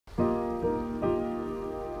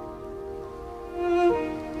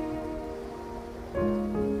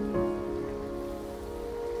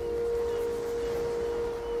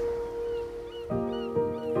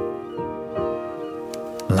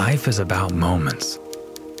Life is about moments.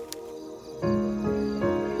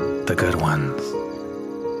 The good ones,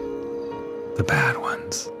 the bad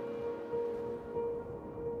ones,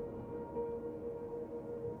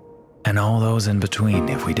 and all those in between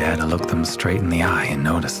if we dare to look them straight in the eye and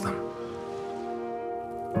notice them.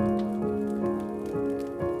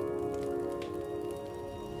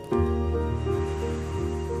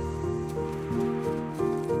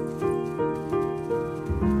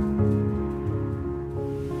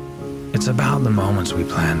 It's about the moments we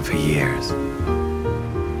plan for years,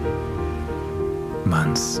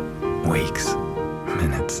 months, weeks,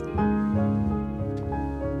 minutes.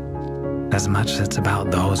 As much as it's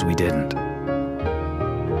about those we didn't.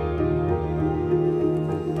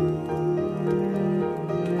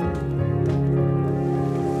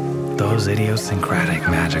 Those idiosyncratic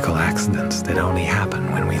magical accidents that only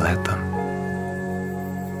happen when we let them.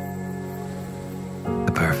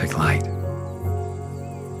 The perfect light.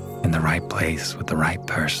 In the right place with the right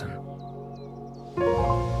person.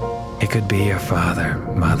 It could be your father,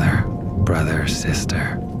 mother, brother,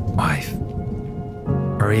 sister, wife,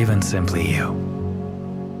 or even simply you,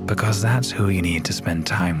 because that's who you need to spend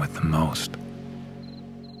time with the most.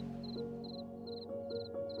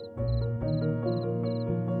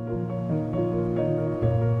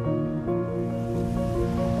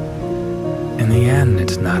 In the end,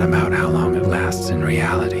 it's not about how long it lasts in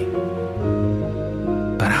reality,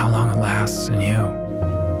 but how long it lasts in you.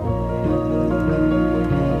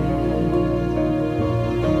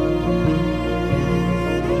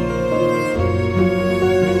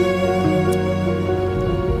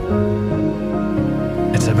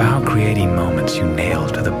 It's about creating moments you nail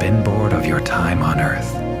to the binboard of your time on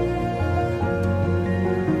Earth,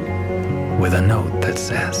 with a note that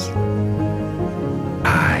says,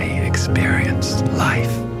 I experienced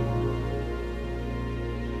life.